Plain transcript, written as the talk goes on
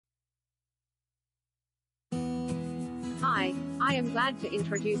Hi, I am glad to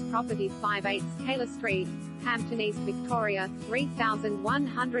introduce property 58 Keiller Street, Hampton, East Victoria,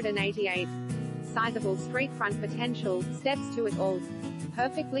 3188. Sizeable streetfront potential, steps to it all.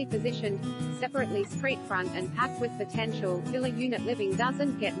 Perfectly positioned, separately streetfront and packed with potential, villa unit living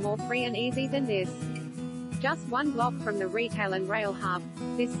doesn't get more free and easy than this. Just one block from the retail and rail hub,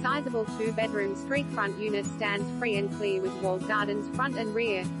 this sizable 2-bedroom streetfront unit stands free and clear with walled gardens front and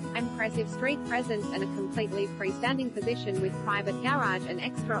rear, impressive street presence and a completely freestanding position with private garage and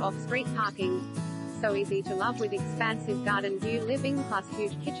extra off-street parking. So easy to love with expansive garden view living plus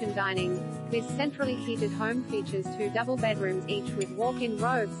huge kitchen dining. This centrally heated home features 2 double bedrooms each with walk-in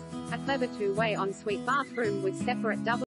robes, a clever 2-way ensuite bathroom with separate double